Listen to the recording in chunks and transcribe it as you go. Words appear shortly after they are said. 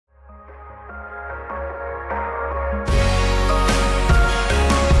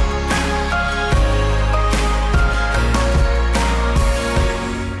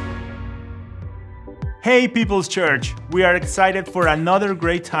Hey People's Church, we are excited for another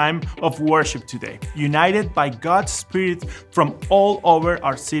great time of worship today, united by God's Spirit from all over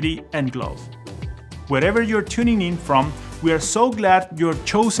our city and globe. Wherever you're tuning in from, we are so glad you're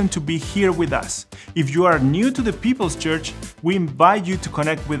chosen to be here with us. If you are new to the People's Church, we invite you to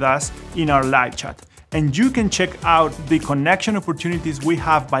connect with us in our live chat. And you can check out the connection opportunities we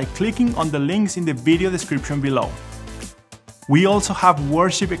have by clicking on the links in the video description below. We also have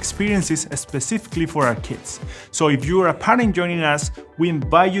worship experiences specifically for our kids. So if you are a parent joining us, we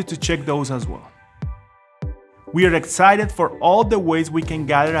invite you to check those as well. We are excited for all the ways we can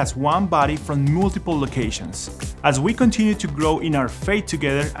gather as one body from multiple locations, as we continue to grow in our faith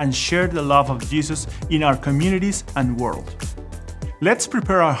together and share the love of Jesus in our communities and world. Let's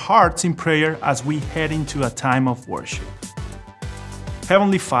prepare our hearts in prayer as we head into a time of worship.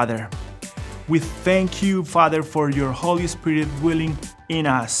 Heavenly Father, we thank you, Father, for your Holy Spirit dwelling in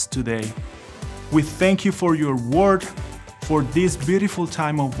us today. We thank you for your word, for this beautiful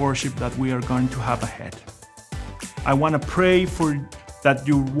time of worship that we are going to have ahead. I want to pray for that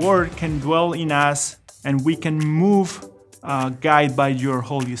your word can dwell in us and we can move guided by your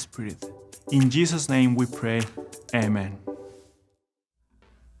Holy Spirit. In Jesus' name we pray, amen.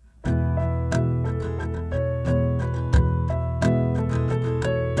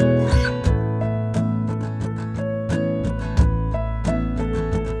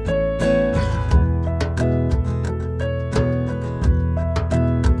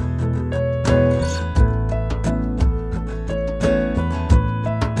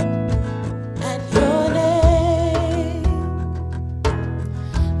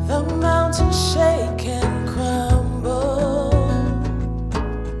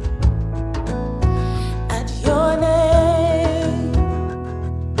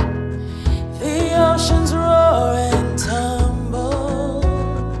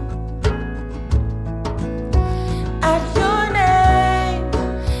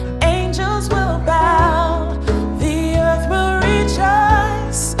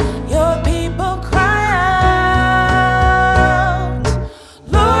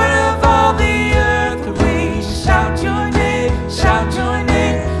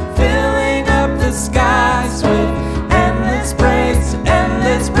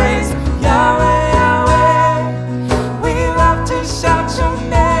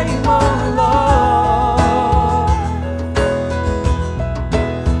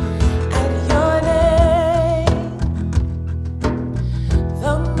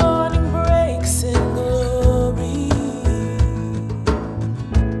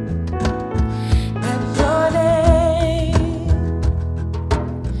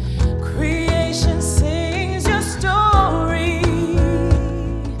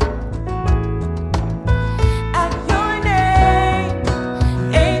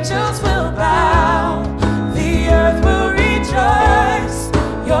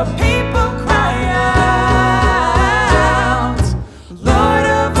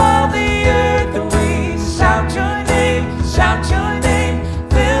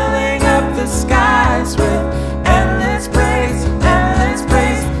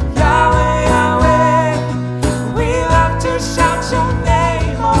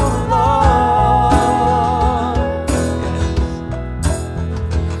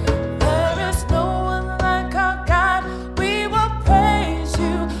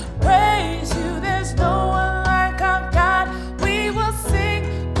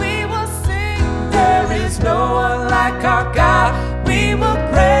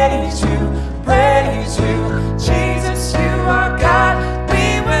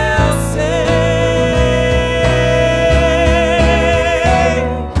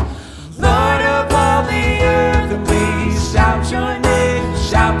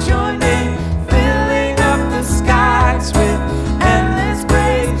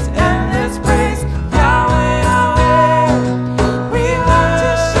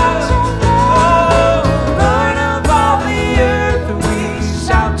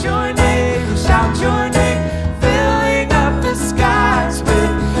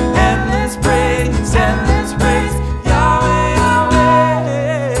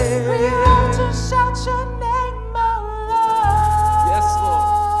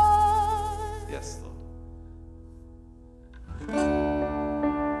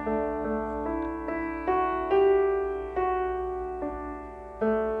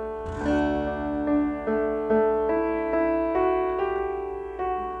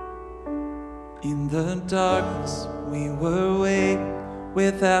 In the darkness we were waiting,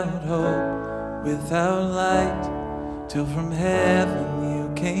 without hope, without light, till from heaven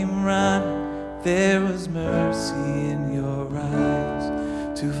you came running. There was mercy in your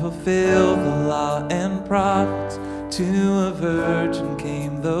eyes to fulfill the law and prophets. To a virgin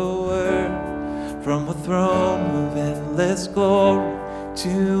came the word, from a throne of endless glory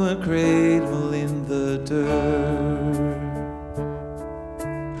to a cradle in the dirt.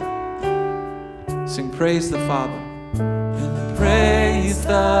 Sing praise the Father. And praise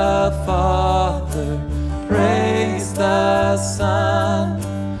the Father, praise the Son,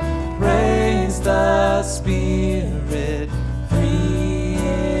 praise the Spirit, three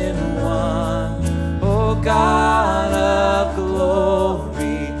in one. O God of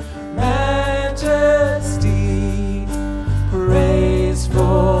glory, majesty, praise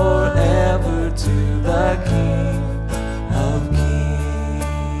forever to the King of Kings.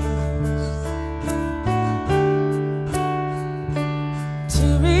 To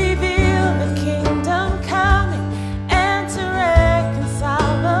reveal the kingdom coming and to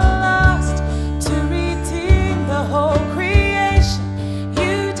reconcile the lost, to redeem the whole creation.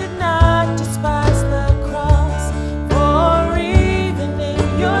 You did not despise the cross, for even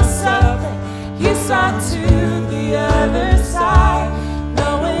in your suffering you sought to the other side,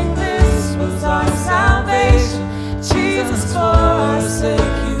 knowing this was our salvation. Jesus, for our sake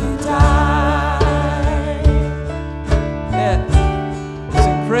you died. Yeah.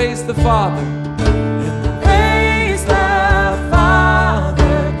 Sing praise the Father. Praise the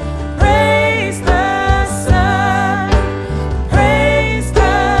Father, praise the Son, praise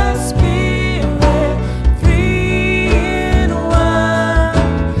the Spirit, three in one.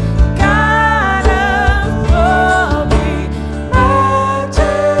 God of glory,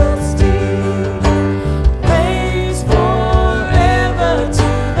 majesty, praise forever to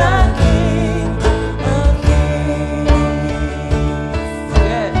the King of Kings.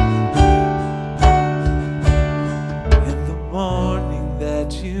 Yeah. In the morning that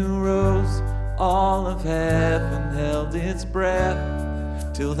you rose, all of heaven held its breath,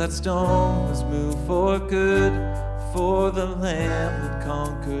 till that stone was moved for good, for the Lamb that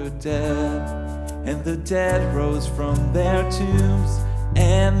conquered death. And the dead rose from their tombs,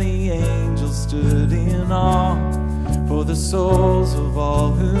 and the angels stood in awe, for the souls of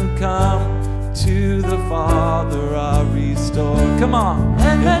all who come to the Father are restored. Come on.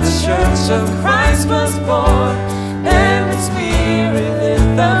 And the church of Christ was born, and the Spirit lit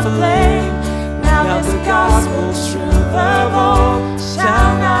the flame. Now this gospel's truth of old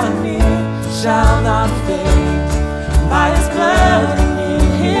shall not kneel, shall not fade. By His blood and in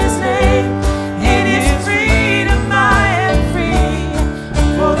His name, in His freedom I am free.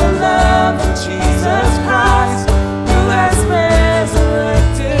 For the love of Jesus Christ, who has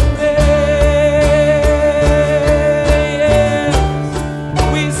resurrected me.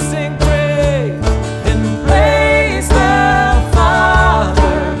 We sing praise. And praise the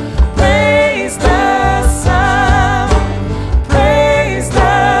Father, praise the Son, praise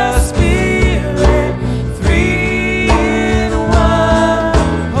the Spirit, three in one.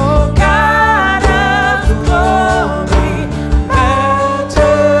 Oh God of glory, majesty,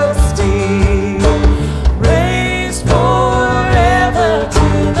 praise forever to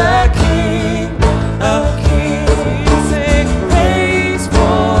the King of Kings. We sing praise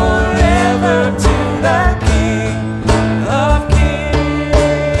forever to the King of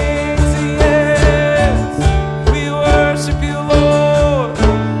Kings. Yes, we worship you, Lord.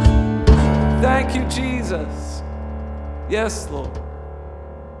 Thank you, Jesus. Yes, Lord.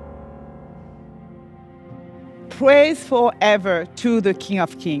 Praise forever to the King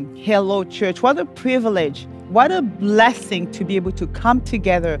of Kings. Hello, church. What a privilege. What a blessing to be able to come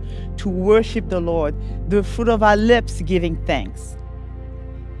together to worship the Lord, the fruit of our lips giving thanks.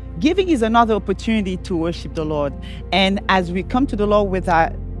 Giving is another opportunity to worship the Lord. And as we come to the Lord with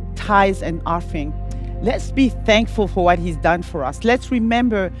our tithes and offering, let's be thankful for what He's done for us. Let's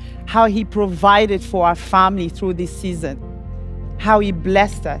remember how He provided for our family through this season, how He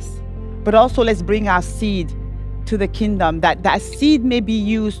blessed us. But also let's bring our seed to the kingdom, that that seed may be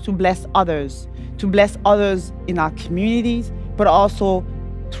used to bless others in our communities, but also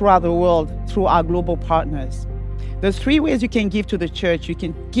throughout the world through our global partners. There's three ways you can give to the church. You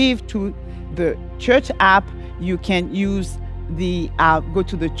can give to the church app. You can use the go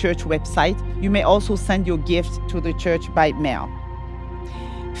to the church website. You may also send your gift to the church by mail.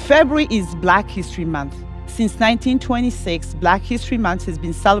 February is Black History Month. Since 1926, Black History Month has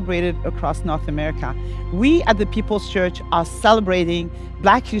been celebrated across North America. We at the People's Church are celebrating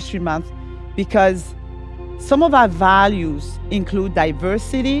Black History Month because some of our values include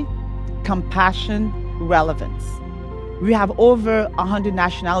diversity, compassion, relevance. We have over 100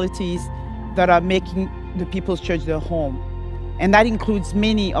 nationalities that are making the People's Church their home. And that includes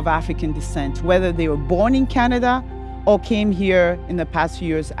many of African descent, whether they were born in Canada or came here in the past few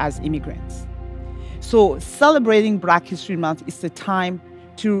years as immigrants. So celebrating Black History Month is the time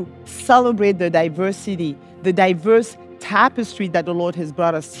to celebrate the diversity, the diverse tapestry that the Lord has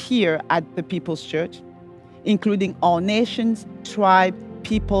brought us here at the People's Church, including all nations, tribes,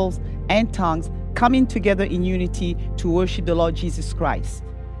 peoples, and tongues coming together in unity to worship the Lord Jesus Christ,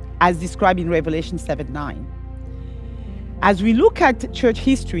 as described in Revelation 7:9. As we look at church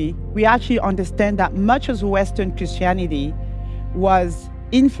history, we actually understand that much of Western Christianity was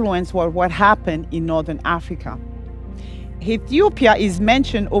influenced by what happened in Northern Africa. Ethiopia is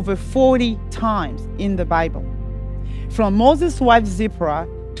mentioned over 40 times in the Bible. From Moses' wife Zipporah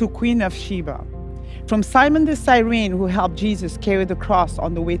to Queen of Sheba. From Simon the Cyrene, who helped Jesus carry the cross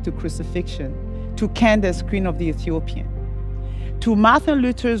on the way to crucifixion, to Candace, Queen of the Ethiopian. To Martin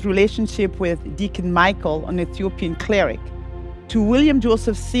Luther's relationship with Deacon Michael, an Ethiopian cleric. To William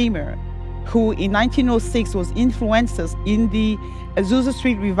Joseph Seymour, who in 1906 was influential in the Azusa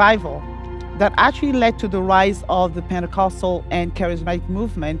Street revival that actually led to the rise of the Pentecostal and Charismatic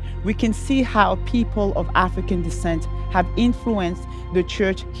movement. We can see how people of African descent have influenced the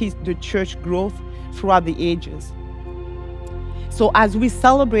church growth throughout the ages. So as we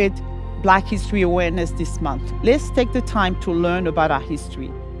celebrate Black History Awareness this month, let's take the time to learn about our history,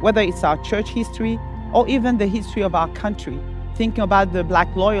 whether it's our church history or even the history of our country, thinking about the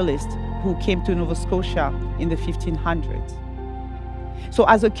Black loyalists who came to Nova Scotia in the 1500s. So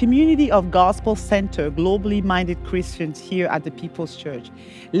as a community of gospel-centered, globally minded Christians here at the People's Church,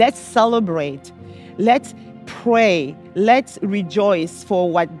 let's celebrate, let's pray, let's rejoice for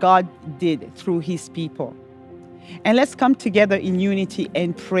what God did through his people. And let's come together in unity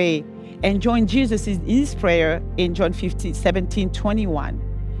and pray and join Jesus in his prayer in John 17:21,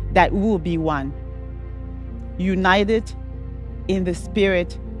 that we will be one, united in the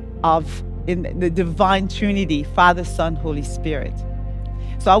spirit of, in the divine Trinity, Father, Son, Holy Spirit.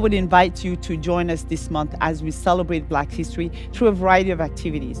 So I would invite you to join us this month as we celebrate Black history through a variety of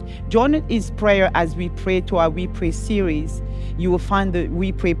activities. Join us in prayer as we pray to our We Pray series. You will find the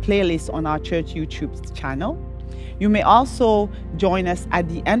We Pray playlist on our church YouTube channel. You may also join us at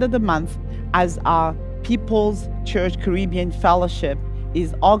the end of the month as our People's Church Caribbean Fellowship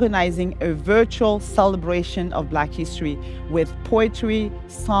is organizing a virtual celebration of Black history with poetry,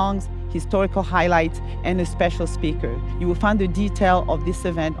 songs, historical highlights, and a special speaker. You will find the detail of this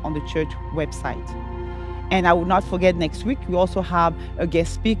event on the church website. And I will not forget, next week, we also have a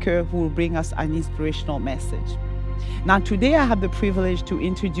guest speaker who will bring us an inspirational message. Now, today I have the privilege to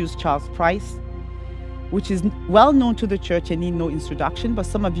introduce Charles Price, which is well known to the church and need no introduction, but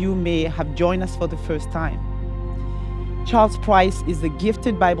some of you may have joined us for the first time. Charles Price is a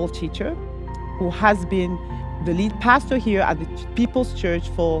gifted Bible teacher who has been the lead pastor here at the People's Church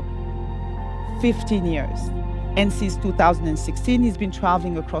for 15 years. And since 2016, he's been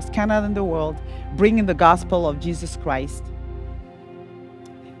traveling across Canada and the world, bringing the gospel of Jesus Christ.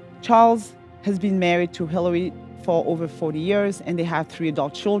 Charles has been married to Hillary for over 40 years, and they have 3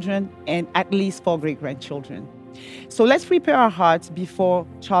 adult children and at least 4 great-grandchildren. So let's prepare our hearts before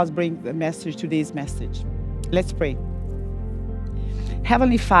Charles brings the message, today's message. Let's pray.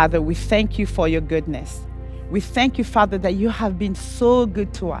 Heavenly Father, we thank you for your goodness. We thank you, Father, that you have been so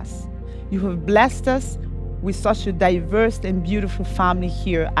good to us. You have blessed us with such a diverse and beautiful family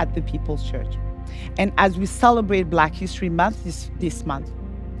here at the People's Church. And as we celebrate Black History Month this month,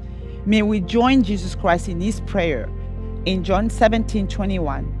 may we join Jesus Christ in his prayer in John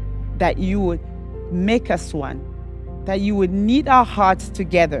 17:21, that you would make us one, that you would knit our hearts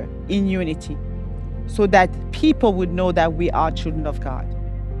together in unity, so that people would know that we are children of God.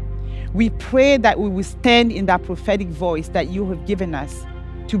 We pray that we will stand in that prophetic voice that you have given us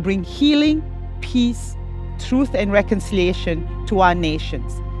to bring healing, peace, truth, and reconciliation to our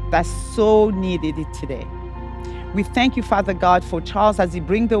nations that so needed it today. We thank you, Father God, for Charles as he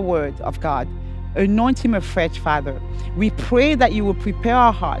brings the word of God. Anoint him afresh, Father. We pray that you will prepare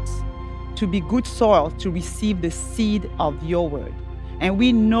our hearts to be good soil to receive the seed of your word. And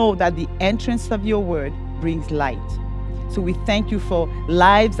we know that the entrance of your word brings light. So we thank you for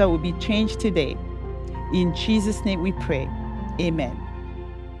lives that will be changed today. In Jesus' name we pray. Amen.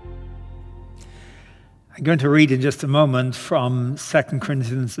 I'm going to read in just a moment from 2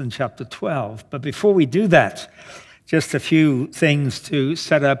 Corinthians in chapter 12. But before we do that, just a few things to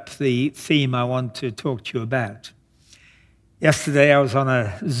set up the theme I want to talk to you about. Yesterday I was on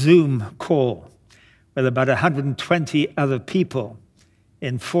a Zoom call with about 120 other people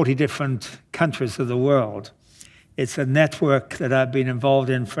in 40 different countries of the world. It's a network that I've been involved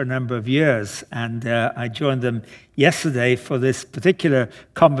in for a number of years, and I joined them yesterday for this particular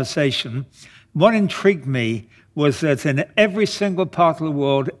conversation. What intrigued me was that in every single part of the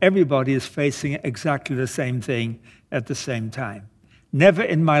world, everybody is facing exactly the same thing at the same time. Never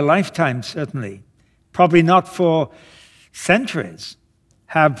in my lifetime, certainly, probably not for centuries,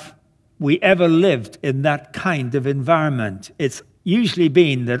 have we ever lived in that kind of environment. It's usually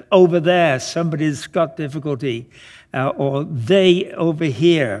been that over there somebody's got difficulty, or they over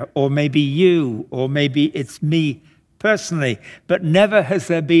here, or maybe you, or maybe it's me personally, but never has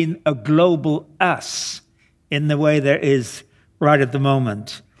there been a global us in the way there is right at the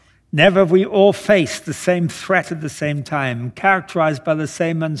moment. Never have we all faced the same threat at the same time, characterized by the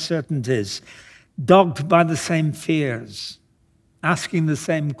same uncertainties, dogged by the same fears, asking the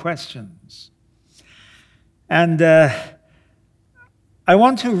same questions. And I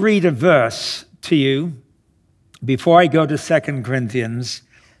want to read a verse to you before I go to 2 Corinthians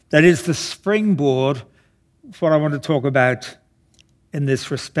that is the springboard for what I want to talk about in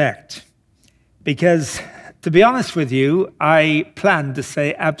this respect. Because, to be honest with you, I plan to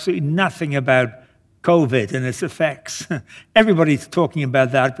say absolutely nothing about COVID and its effects. Everybody's talking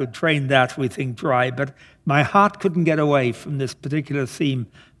about that. We've trained that, we think, dry. But my heart couldn't get away from this particular theme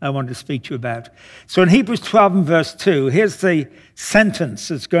I want to speak to you about. So in Hebrews 12 and verse 2, here's the sentence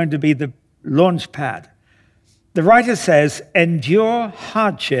that's going to be the launch pad. The writer says, endure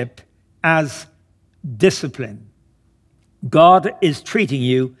hardship as discipline. God is treating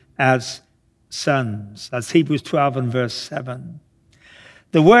you as sons. That's Hebrews 12 and verse 7.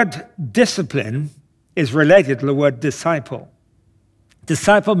 The word discipline is related to the word disciple.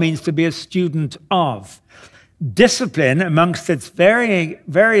 Disciple means to be a student of. Discipline, amongst its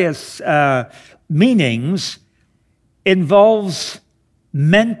various meanings, involves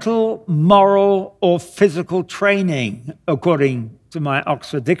mental, moral, or physical training, according to my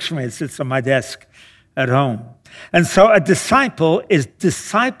Oxford Dictionary. It sits on my desk at home. And so a disciple is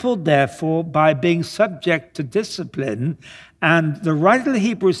discipled, therefore, by being subject to discipline. And the writer of the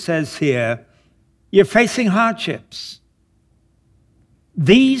Hebrews says here, you're facing hardships.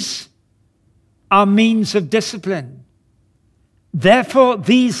 These are means of discipline. Therefore,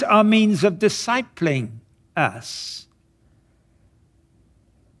 these are means of discipling us.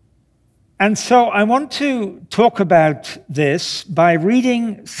 And so I want to talk about this by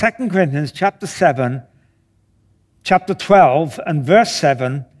reading 2 Corinthians chapter 7, chapter 12, and verse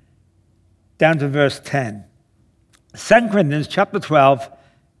 7 down to verse 10. 2 Corinthians chapter 12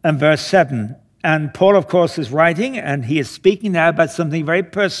 and verse 7. And Paul, of course, is writing, and he is speaking now about something very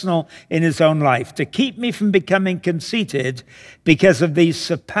personal in his own life. To keep me from becoming conceited because of these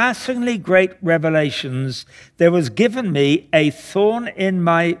surpassingly great revelations, there was given me a thorn in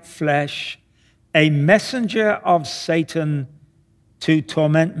my flesh, a messenger of Satan to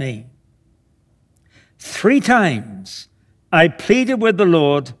torment me. 3 times I pleaded with the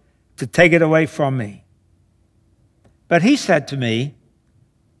Lord to take it away from me. But he said to me,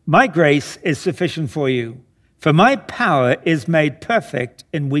 my grace is sufficient for you, for my power is made perfect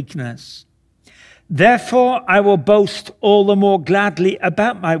in weakness. Therefore, I will boast all the more gladly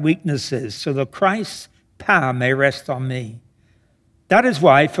about my weaknesses, so that Christ's power may rest on me. That is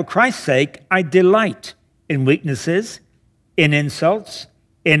why, for Christ's sake, I delight in weaknesses, in insults,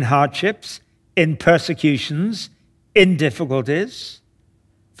 in hardships, in persecutions, in difficulties.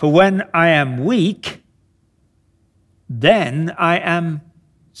 For when I am weak, then I am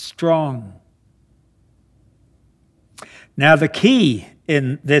strong. Now, the key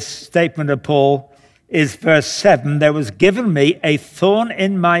in this statement of Paul is verse 7. There was given me a thorn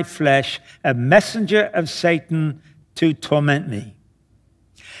in my flesh, a messenger of Satan to torment me.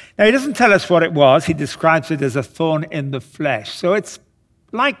 Now, he doesn't tell us what it was. He describes it as a thorn in the flesh. So it's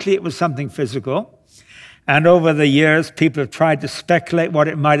likely it was something physical. And over the years, people have tried to speculate what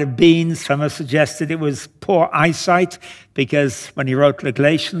it might have been. Some have suggested it was poor eyesight, because when he wrote the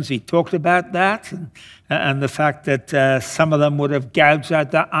Galatians, he talked about that, and the fact that some of them would have gouged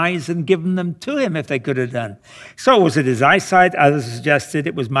out their eyes and given them to him if they could have done. So was it his eyesight? Others suggested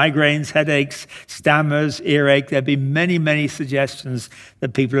it was migraines, headaches, stammers, earache. There have been many, many suggestions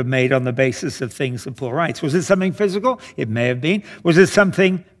that people have made on the basis of things that Paul writes. Was it something physical? It may have been. Was it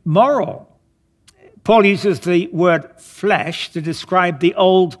something moral? Paul uses the word flesh to describe the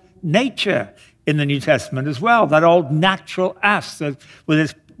old nature in the New Testament as well, that old natural us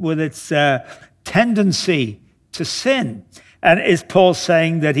with its tendency to sin. And is Paul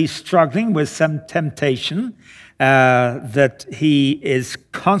saying that he's struggling with some temptation that he is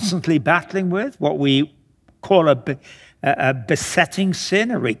constantly battling with, what we call a besetting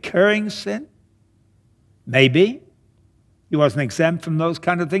sin, a recurring sin? Maybe. He wasn't exempt from those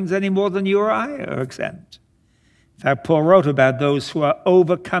kind of things any more than you or I are exempt. In fact, Paul wrote about those who are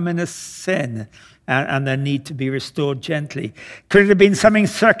overcome in a sin and their need to be restored gently. Could it have been something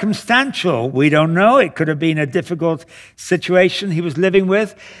circumstantial? We don't know. It could have been a difficult situation he was living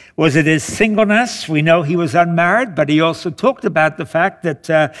with. Was it his singleness? We know he was unmarried, but he also talked about the fact that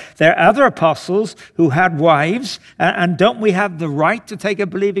there are other apostles who had wives, and don't we have the right to take a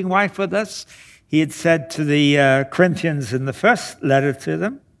believing wife with us? He had said to the Corinthians in the first letter to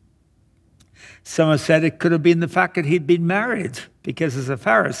them. Some have said it could have been the fact that he'd been married, because as a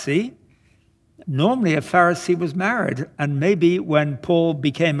Pharisee, normally a Pharisee was married, and maybe when Paul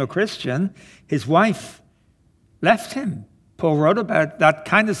became a Christian, his wife left him. Paul wrote about that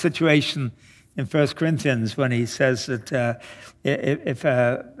kind of situation in 1 Corinthians when he says that if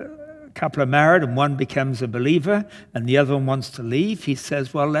a couple are married and one becomes a believer and the other one wants to leave, he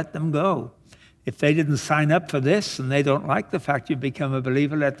says, well, let them go. If they didn't sign up for this and they don't like the fact you become a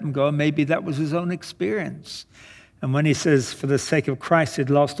believer, let them go. Maybe that was his own experience. And when he says, for the sake of Christ, he'd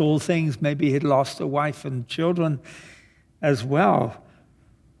lost all things, maybe he'd lost a wife and children as well.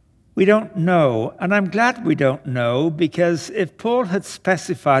 We don't know. And I'm glad we don't know, because if Paul had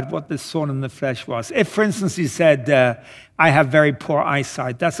specified what this thorn in the flesh was, if, for instance, he said, I have very poor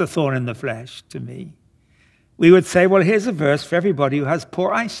eyesight, that's a thorn in the flesh to me, we would say, well, here's a verse for everybody who has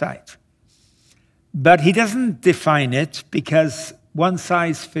poor eyesight. But he doesn't define it because one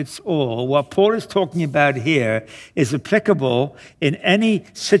size fits all. What Paul is talking about here is applicable in any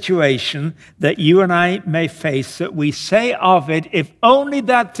situation that you and I may face, that we say of it, if only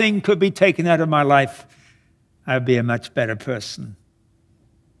that thing could be taken out of my life, I'd be a much better person.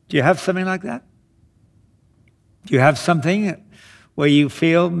 Do you have something like that? Do you have something where you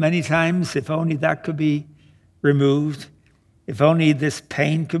feel many times, if only that could be removed, if only this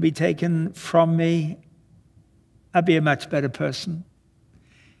pain could be taken from me, I'd be a much better person.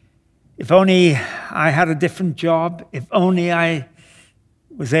 If only I had a different job, if only I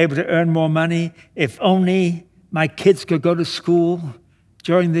was able to earn more money, if only my kids could go to school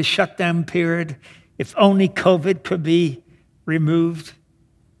during this shutdown period, if only COVID could be removed,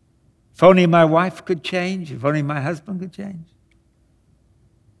 if only my wife could change, if only my husband could change.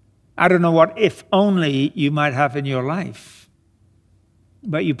 I don't know what if only you might have in your life,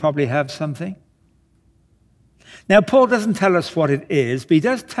 but you probably have something. Now, Paul doesn't tell us what it is, but he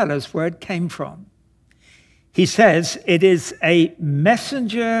does tell us where it came from. He says it is a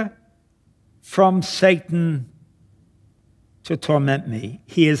messenger from Satan to torment me.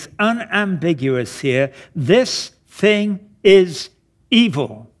 He is unambiguous here. This thing is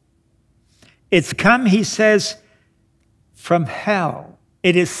evil. It's come, he says, from hell.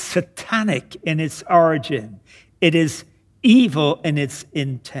 It is satanic in its origin. It is evil in its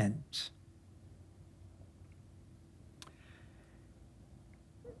intent.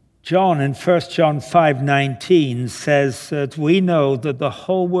 John in 1 John 5:19 says that we know that the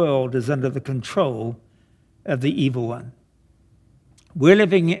whole world is under the control of the evil one. We're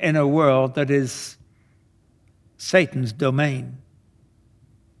living in a world that is Satan's domain.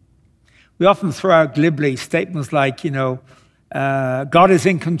 We often throw out glibly statements like, God is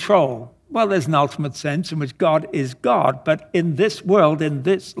in control. Well, there's an ultimate sense in which God is God, but in this world, in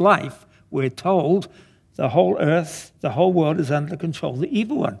this life, we're told the whole earth, the whole world is under control of the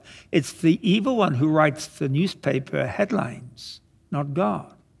evil one. It's the evil one who writes the newspaper headlines, not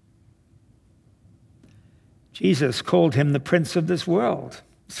God. Jesus called him the prince of this world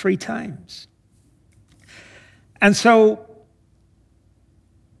 3 times. And so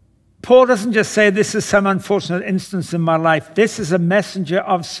Paul doesn't just say this is some unfortunate instance in my life. This is a messenger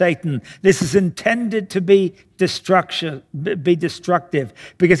of Satan. This is intended to be destructive,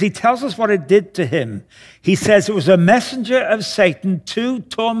 because he tells us what it did to him. He says it was a messenger of Satan to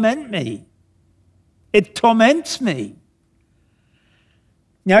torment me. It torments me.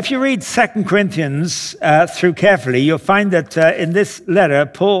 Now, if you read 2 Corinthians through carefully, you'll find that in this letter,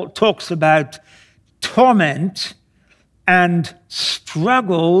 Paul talks about torment and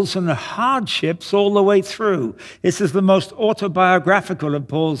struggles and hardships all the way through. This is the most autobiographical of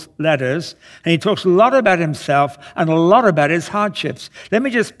Paul's letters, and he talks a lot about himself and a lot about his hardships. Let me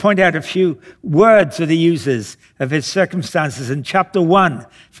just point out a few words that he uses of his circumstances. In chapter 1,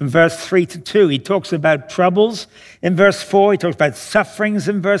 from verse 3 to 2, he talks about troubles. In verse 4, he talks about sufferings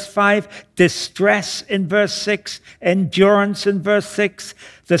in verse 5, distress in verse 6, endurance in verse 6,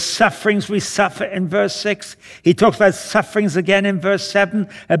 the sufferings we suffer in verse 6. He talks about sufferings again in verse 7,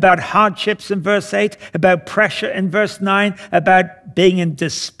 about hardships in verse 8, about pressure in verse 9, about being in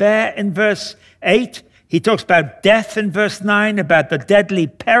despair in verse 8. He talks about death in verse 9, about the deadly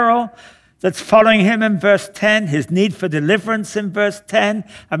peril that's following him in verse 10, his need for deliverance in verse 10.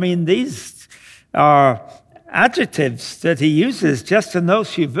 I mean, these are adjectives that he uses just in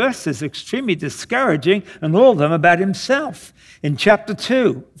those few verses, extremely discouraging, and all of them about himself. In chapter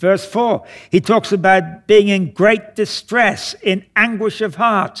 2, verse 4, he talks about being in great distress, in anguish of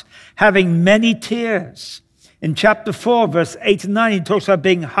heart, having many tears. In chapter 4, verse 8 and 9, he talks about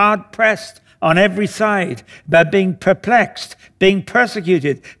being hard-pressed on every side, about being perplexed, being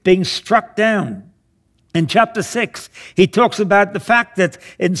persecuted, being struck down. In chapter 6, he talks about the fact that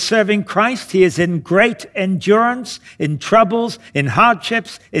in serving Christ, he is in great endurance, in troubles, in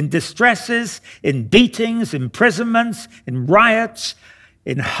hardships, in distresses, in beatings, imprisonments, in riots,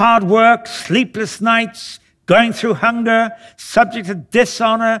 in hard work, sleepless nights, going through hunger, subject to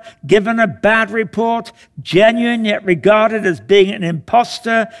dishonor, given a bad report, genuine yet regarded as being an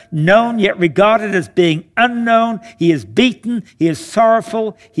impostor, known yet regarded as being unknown. He is beaten, he is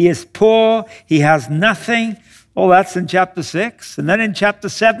sorrowful, he is poor, he has nothing. All that's in chapter 6. And then in chapter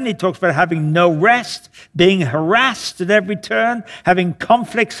 7, he talks about having no rest, being harassed at every turn, having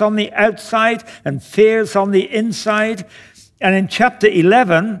conflicts on the outside and fears on the inside. And in chapter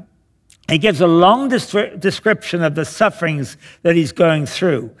 11, he gives a long description of the sufferings that he's going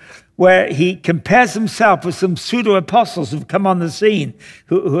through, where he compares himself with some pseudo-apostles who've come on the scene,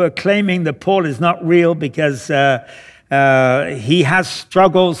 who are claiming that Paul is not real because he has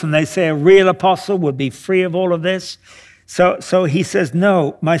struggles, and they say a real apostle would be free of all of this. So he says,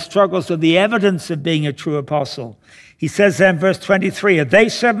 no, my struggles are the evidence of being a true apostle. He says there in verse 23, are they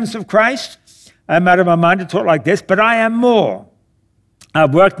servants of Christ? I'm out of my mind to talk like this, but I am more.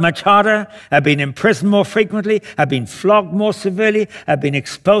 I've worked much harder. I've been in prison more frequently. I've been flogged more severely. I've been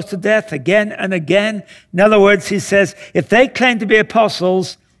exposed to death again and again. In other words, he says, if they claim to be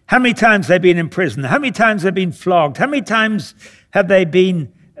apostles, how many times have they been in prison? How many times have they been flogged? How many times have they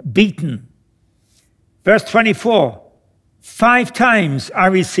been beaten? Verse 24, 5 times I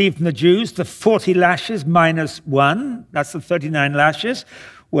received from the Jews the 40 lashes minus 1. That's the 39 lashes.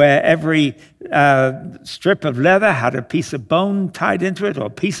 Where every strip of leather had a piece of bone tied into it, or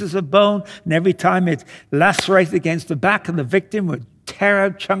pieces of bone, and every time it lacerated against the back of the victim would tear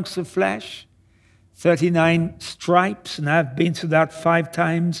out chunks of flesh. 39 stripes, and I've been through that 5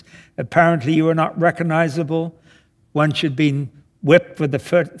 times. Apparently you are not recognizable once you'd been whipped with the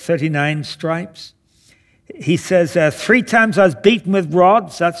 39 stripes. He says, 3 times I was beaten with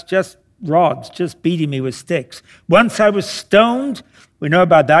rods. That's just rods, just beating me with sticks. Once I was stoned. We know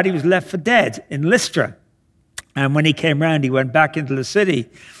about that. He was left for dead in Lystra. And when he came round, he went back into the city.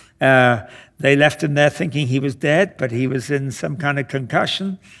 They left him there thinking he was dead, but he was in some kind of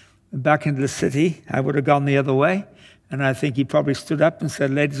concussion. And back into the city, I would have gone the other way. And I think he probably stood up and said,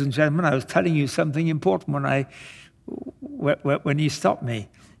 ladies and gentlemen, I was telling you something important when you stopped me.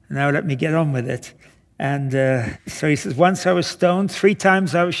 And now let me get on with it. And so he says, once I was stoned, 3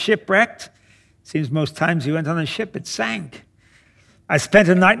 times I was shipwrecked. Seems most times he went on a ship, it sank. I spent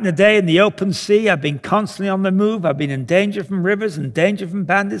a night and a day in the open sea. I've been constantly on the move. I've been in danger from rivers, in danger from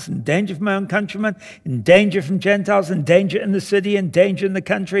bandits, in danger from my own countrymen, in danger from Gentiles, in danger in the city, in danger in the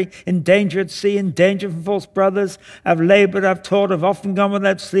country, in danger at sea, in danger from false brothers. I've labored, I've toiled, I've often gone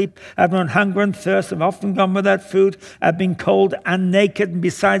without sleep. I've known hunger and thirst. I've often gone without food. I've been cold and naked. And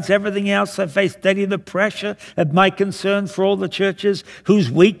besides everything else, I face daily the pressure of my concern for all the churches. Who's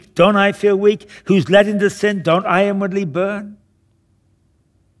weak? Don't I feel weak? Who's led into sin? Don't I inwardly burn?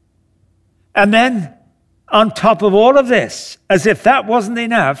 And then, on top of all of this, as if that wasn't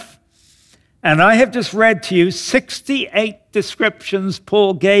enough, and I have just read to you 68 descriptions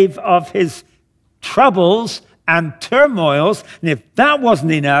Paul gave of his troubles and turmoils, and if that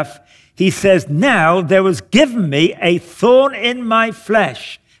wasn't enough, he says, now there was given me a thorn in my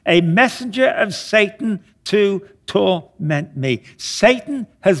flesh, a messenger of Satan to torment me. Satan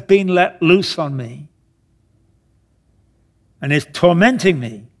has been let loose on me and is tormenting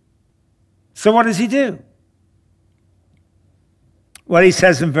me. So what does he do? Well, he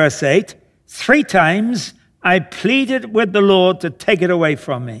says in verse 8, 3 times I pleaded with the Lord to take it away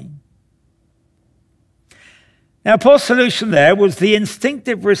from me. Now, Paul's solution there was the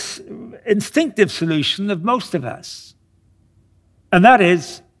instinctive solution of most of us. And that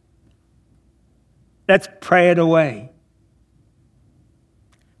is, let's pray it away.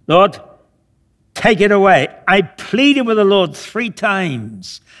 Lord, take it away. I pleaded with the Lord 3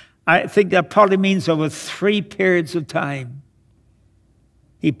 times. I think that probably means over 3 periods of time.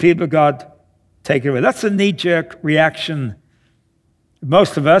 He pleaded with God, take it away. That's a knee-jerk reaction.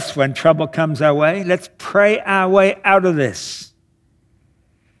 Most of us, when trouble comes our way, let's pray our way out of this.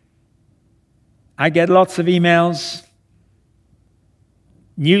 I get lots of emails,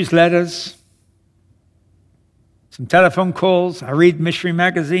 newsletters, some telephone calls. I read missionary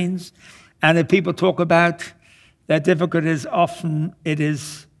magazines, and if people talk about their difficulties, often it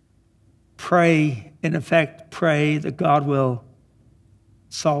is pray, in effect, pray that God will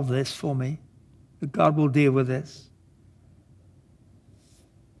solve this for me, that God will deal with this.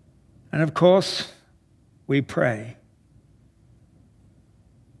 And of course, we pray.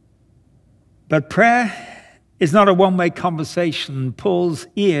 But prayer is not a one-way conversation. Paul's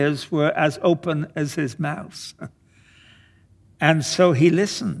ears were as open as his mouth. And so he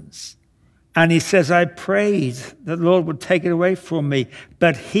listens. And he says, I prayed that the Lord would take it away from me.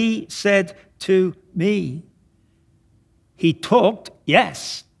 But he said to me, he talked,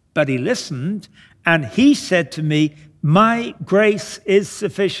 yes, but he listened. And he said to me, my grace is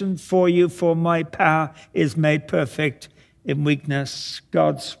sufficient for you, for my power is made perfect in weakness.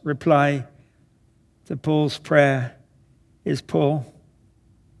 God's reply to Paul's prayer is, Paul,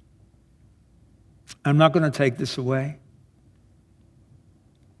 I'm not going to take this away.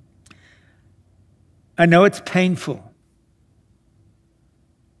 I know it's painful.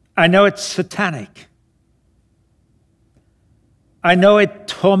 I know it's satanic. I know it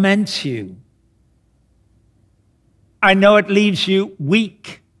torments you. I know it leaves you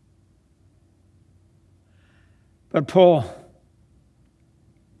weak. But Paul,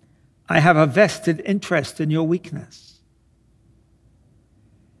 I have a vested interest in your weakness.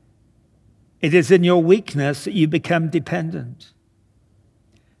 It is in your weakness that you become dependent.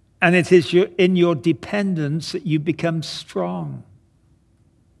 And it is in your dependence that you become strong.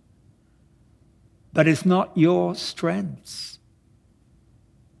 But it's not your strengths.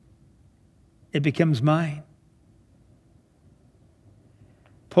 It becomes mine.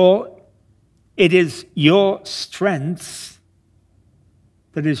 Paul, it is your strengths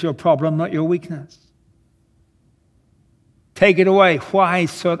that is your problem, not your weakness. Take it away. Why?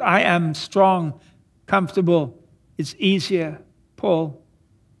 So that I am strong, comfortable. It's easier. Paul,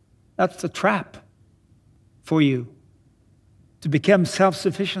 that's the trap for you, to become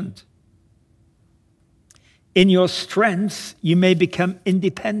self-sufficient. In your strengths, you may become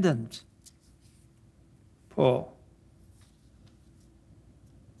independent. Paul,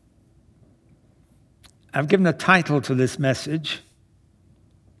 I've given a title to this message,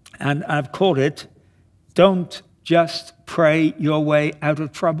 and I've called it, Don't Just Pray Your Way Out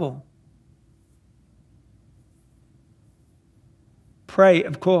of Trouble. Pray,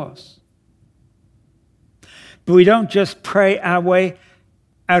 of course. But we don't just pray our way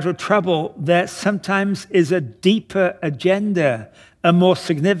out of trouble. There sometimes is a deeper agenda, a more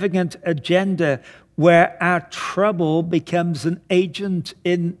significant agenda, where our trouble becomes an agent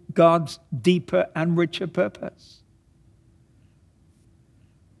in God's deeper and richer purpose.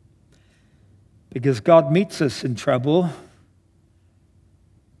 Because God meets us in trouble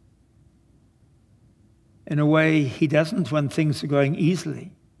in a way he doesn't when things are going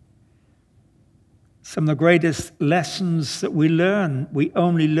easily. Some of the greatest lessons that we learn, we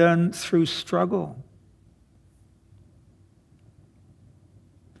only learn through struggle.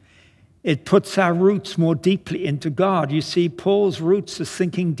 It puts our roots more deeply into God. You see, Paul's roots are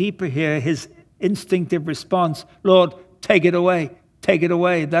sinking deeper here. His instinctive response, Lord, take it away, take it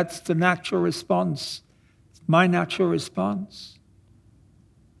away. That's the natural response. It's my natural response.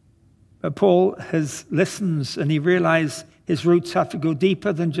 But Paul listens and he realizes his roots have to go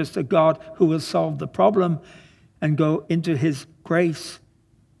deeper than just a God who will solve the problem and go into his grace.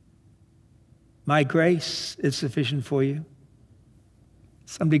 My grace is sufficient for you.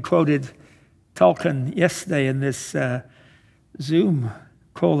 Somebody quoted Tolkien yesterday in this Zoom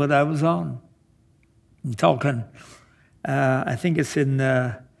call that I was on. And Tolkien, I think it's in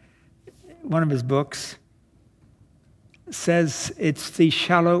one of his books, says it's the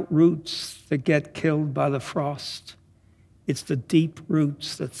shallow roots that get killed by the frost. It's the deep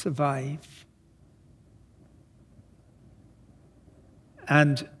roots that survive.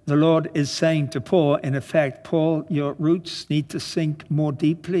 And the Lord is saying to Paul, in effect, Paul, your roots need to sink more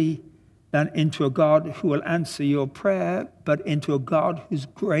deeply than into a God who will answer your prayer, but into a God whose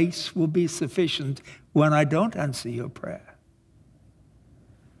grace will be sufficient when I don't answer your prayer.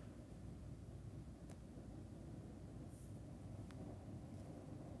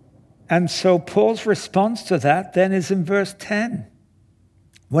 And so Paul's response to that then is in verse 10,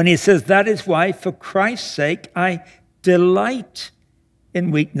 when he says, that is why, for Christ's sake, I delight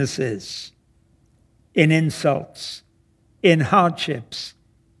in weaknesses, in insults, in hardships,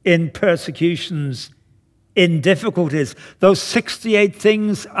 in persecutions, in difficulties. Those 68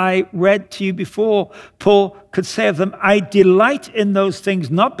 things I read to you before, Paul could say of them, I delight in those things,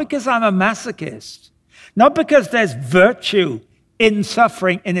 not because I'm a masochist, not because there's virtue in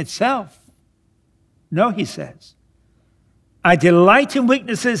suffering in itself. No, he says, I delight in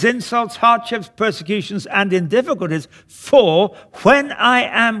weaknesses, insults, hardships, persecutions, and in difficulties, for when I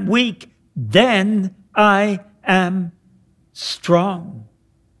am weak, then I am strong.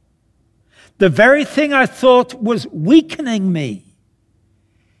 The very thing I thought was weakening me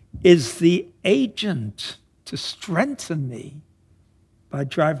is the agent to strengthen me by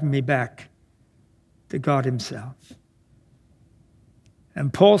driving me back to God himself.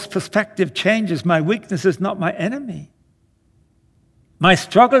 And Paul's perspective changes. My weakness is not my enemy. My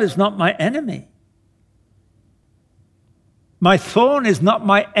struggle is not my enemy. My thorn is not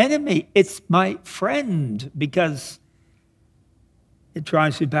my enemy. It's my friend, because it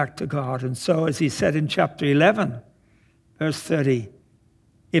drives me back to God. And so, as he said in chapter 11, verse 30,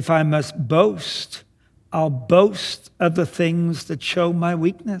 if I must boast, I'll boast of the things that show my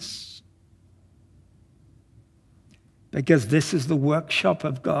weakness. Because this is the workshop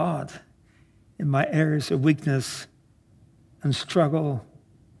of God in my areas of weakness and struggle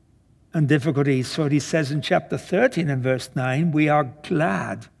and difficulty. So he says in chapter 13 and verse 9, we are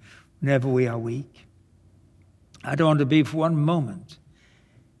glad whenever we are weak. I don't want to be for one moment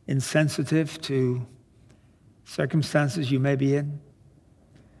insensitive to circumstances you may be in,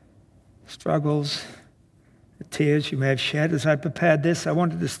 struggles, the tears you may have shed. As I prepared this, I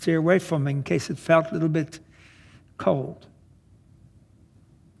wanted to steer away from it in case it felt a little bit cold.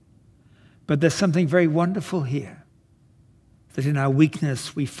 But there's something very wonderful here, that in our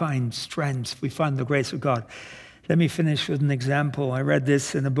weakness we find strength, we find the grace of God. Let me finish with an example. I read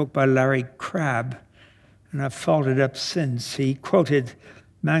this in a book by Larry Crabb, and I've followed it up since. He quoted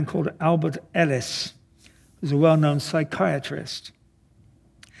a man called Albert Ellis, who's a well-known psychiatrist.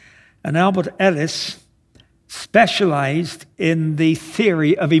 And Albert Ellis specialized in the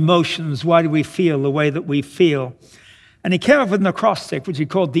theory of emotions. Why do we feel the way that we feel? And he came up with an acrostic, which he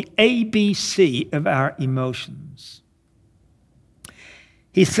called the ABC of our emotions.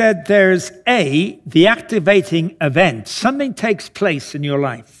 He said there's A, the activating event. Something takes place in your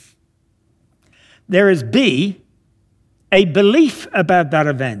life. There is B, a belief about that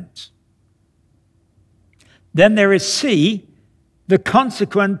event. Then there is C, the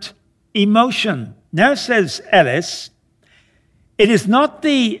consequent emotion. Now, says Ellis, it is not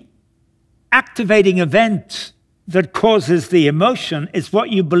the activating event that causes the emotion. It's what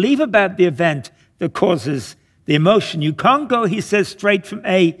you believe about the event that causes the emotion. You can't go, he says, straight from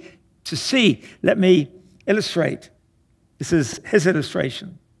A to C. Let me illustrate. This is his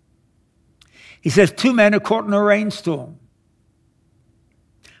illustration. He says, two men are caught in a rainstorm.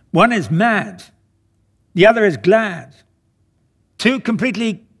 One is mad. The other is glad. Two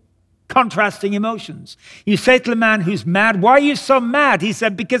completely contrasting emotions. You say to the man who's mad, why are you so mad? He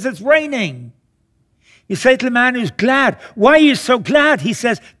said, because it's raining. You say to the man who's glad, why are you so glad? He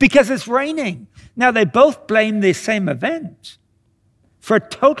says, because it's raining. Now, they both blame the same event for a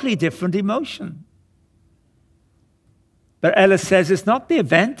totally different emotion. But Ellis says it's not the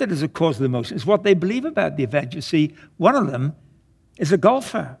event that is a cause of the emotion. It's what they believe about the event. You see, one of them is a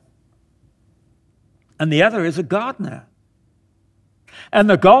golfer, and the other is a gardener. And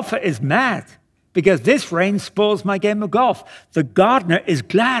the golfer is mad because this rain spoils my game of golf. The gardener is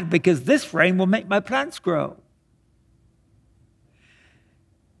glad because this rain will make my plants grow.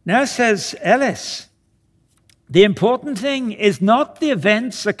 Now, says Ellis, the important thing is not the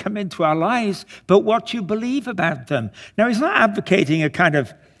events that come into our lives, but what you believe about them. Now, he's not advocating a kind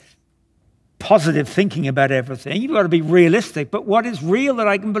of positive thinking about everything. You've got to be realistic, but what is real that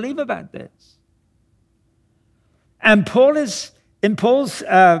I can believe about this? And in Paul's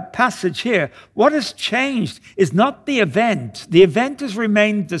passage here, what has changed is not the event. The event has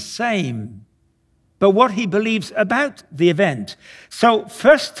remained the same, but what he believes about the event. So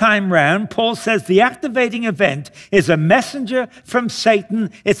first time round, Paul says the activating event is a messenger from Satan.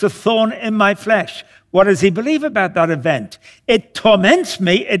 It's a thorn in my flesh. What does he believe about that event? It torments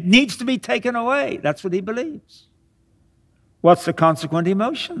me. It needs to be taken away. That's what he believes. What's the consequent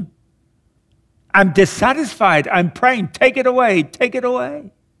emotion? I'm dissatisfied. I'm praying, take it away, take it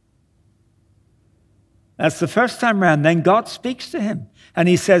away. That's the first time round. Then God speaks to him. And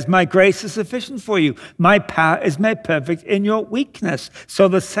he says, my grace is sufficient for you. My power is made perfect in your weakness. So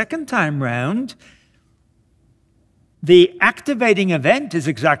the second time round, the activating event is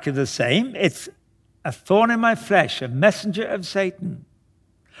exactly the same. It's a thorn in my flesh, a messenger of Satan.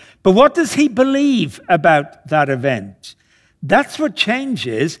 But what does he believe about that event? That's what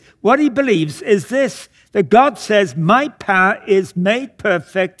changes. What he believes is this, that God says, my power is made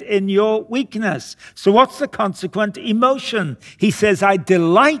perfect in your weakness. So what's the consequent emotion? He says, I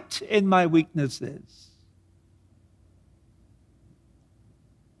delight in my weaknesses.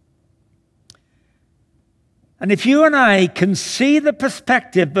 And if you and I can see the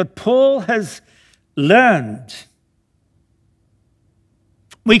perspective that Paul has learned,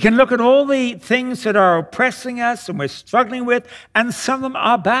 we can look at all the things that are oppressing us and we're struggling with, and some of them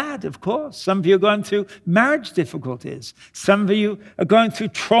are bad, of course. Some of you are going through marriage difficulties. Some of you are going through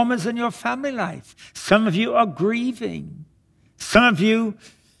traumas in your family life. Some of you are grieving. Some of you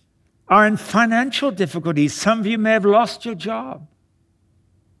are in financial difficulties. Some of you may have lost your job.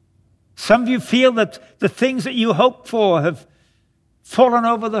 Some of you feel that the things that you hoped for have fallen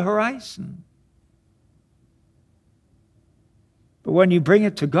over the horizon. But when you bring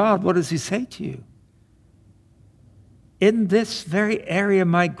it to God, what does he say to you? In this very area,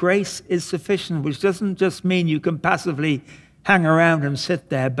 my grace is sufficient, which doesn't just mean you can passively hang around and sit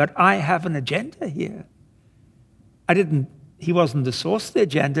there, but I have an agenda here. He wasn't the source of the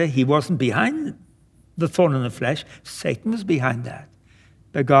agenda. He wasn't behind the thorn in the flesh. Satan was behind that.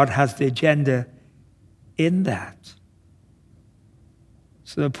 But God has the agenda in that.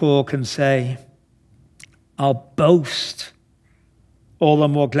 So that Paul can say, I'll boast all the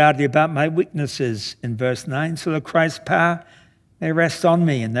more gladly about my weaknesses, in verse 9, so that Christ's power may rest on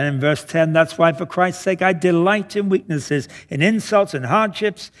me. And then in verse 10, that's why for Christ's sake I delight in weaknesses, in insults, in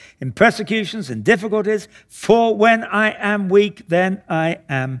hardships, in persecutions, in difficulties. For when I am weak, then I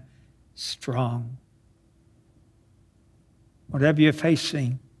am strong. Whatever you're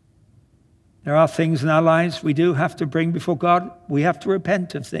facing, there are things in our lives we do have to bring before God. We have to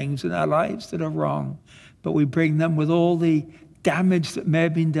repent of things in our lives that are wrong, but we bring them with all the damage that may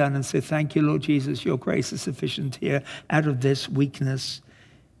have been done and say, thank you, Lord Jesus, your grace is sufficient here. Out of this weakness,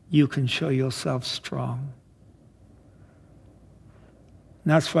 you can show yourself strong.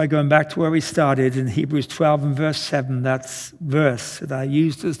 And that's why, going back to where we started in Hebrews 12 and verse 7, that's verse that I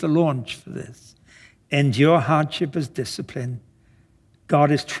used as the launch for this. Endure hardship as discipline. God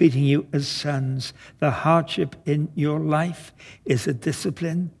is treating you as sons. The hardship in your life is a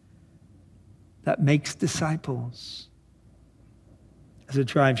discipline that makes disciples, as it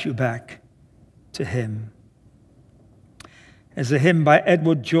drives you back to him. There's a hymn by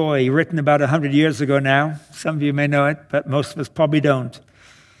Edward Joy, written about 100 years ago now. Some of you may know it, but most of us probably don't.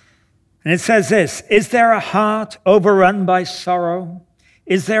 And it says this: is there a heart overrun by sorrow?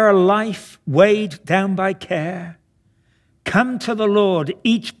 Is there a life weighed down by care? Come to the Lord,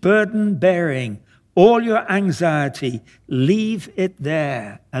 each burden bearing, all your anxiety, leave it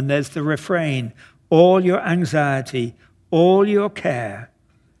there. And there's the refrain: all your anxiety, all your care,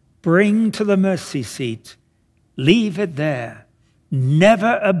 bring to the mercy seat, leave it there.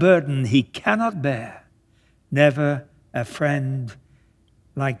 Never a burden he cannot bear, never a friend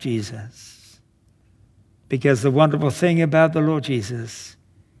like Jesus. Because the wonderful thing about the Lord Jesus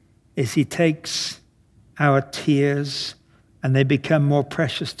is he takes our tears and they become more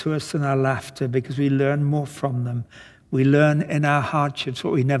precious to us than our laughter, because we learn more from them. We learn in our hardships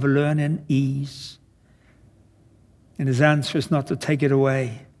what we never learn in ease. And his answer is not to take it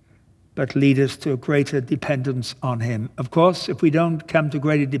away, but lead us to a greater dependence on him. Of course, if we don't come to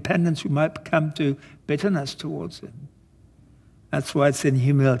greater dependence, we might come to bitterness towards him. That's why it's in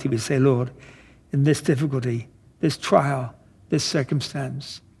humility we say, Lord, in this difficulty, this trial, this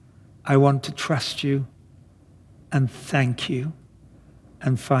circumstance, I want to trust you and thank you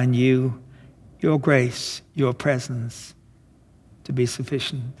and find you, your grace, your presence to be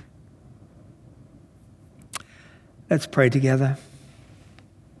sufficient. Let's pray together.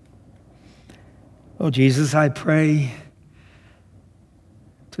 Oh, Jesus, I pray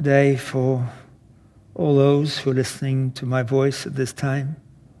today for all those who are listening to my voice at this time.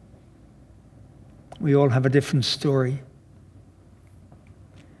 We all have a different story.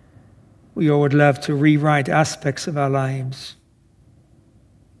 We all would love to rewrite aspects of our lives.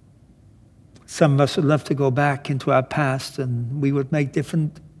 Some of us would love to go back into our past and we would make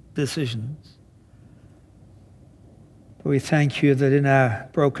different decisions. But we thank you that in our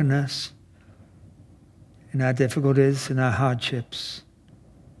brokenness, in our difficulties, in our hardships,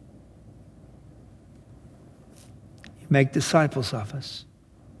 you make disciples of us.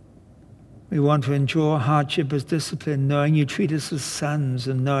 We want to endure hardship as discipline, knowing you treat us as sons,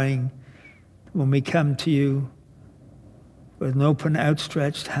 and knowing when we come to you with an open,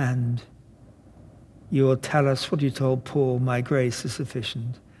 outstretched hand, you will tell us what you told Paul, my grace is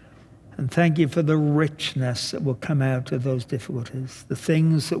sufficient. And thank you for the richness that will come out of those difficulties. The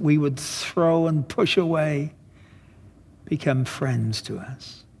things that we would throw and push away become friends to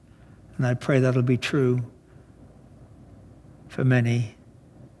us. And I pray that'll be true for many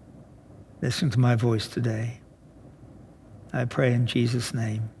listening to my voice today. I pray in Jesus'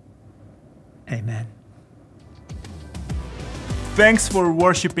 name. Amen. Thanks for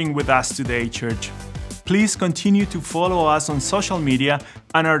worshiping with us today, church. Please continue to follow us on social media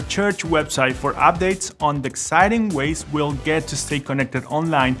and our church website for updates on the exciting ways we'll get to stay connected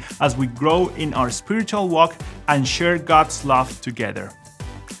online as we grow in our spiritual walk and share God's love together.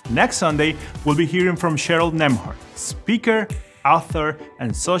 Next Sunday, we'll be hearing from Cheryl Nemhart, speaker, author,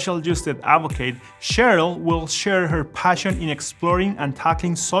 and social justice advocate. Cheryl will share her passion in exploring and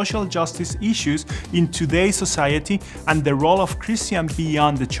tackling social justice issues in today's society and the role of Christians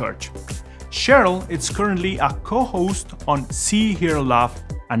beyond the church. Cheryl is currently a co-host on See, Hear, Love,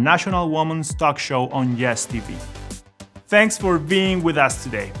 a national women's talk show on Yes TV. Thanks for being with us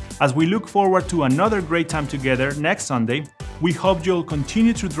today. As we look forward to another great time together next Sunday, we hope you'll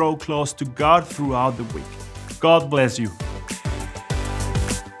continue to draw close to God throughout the week. God bless you.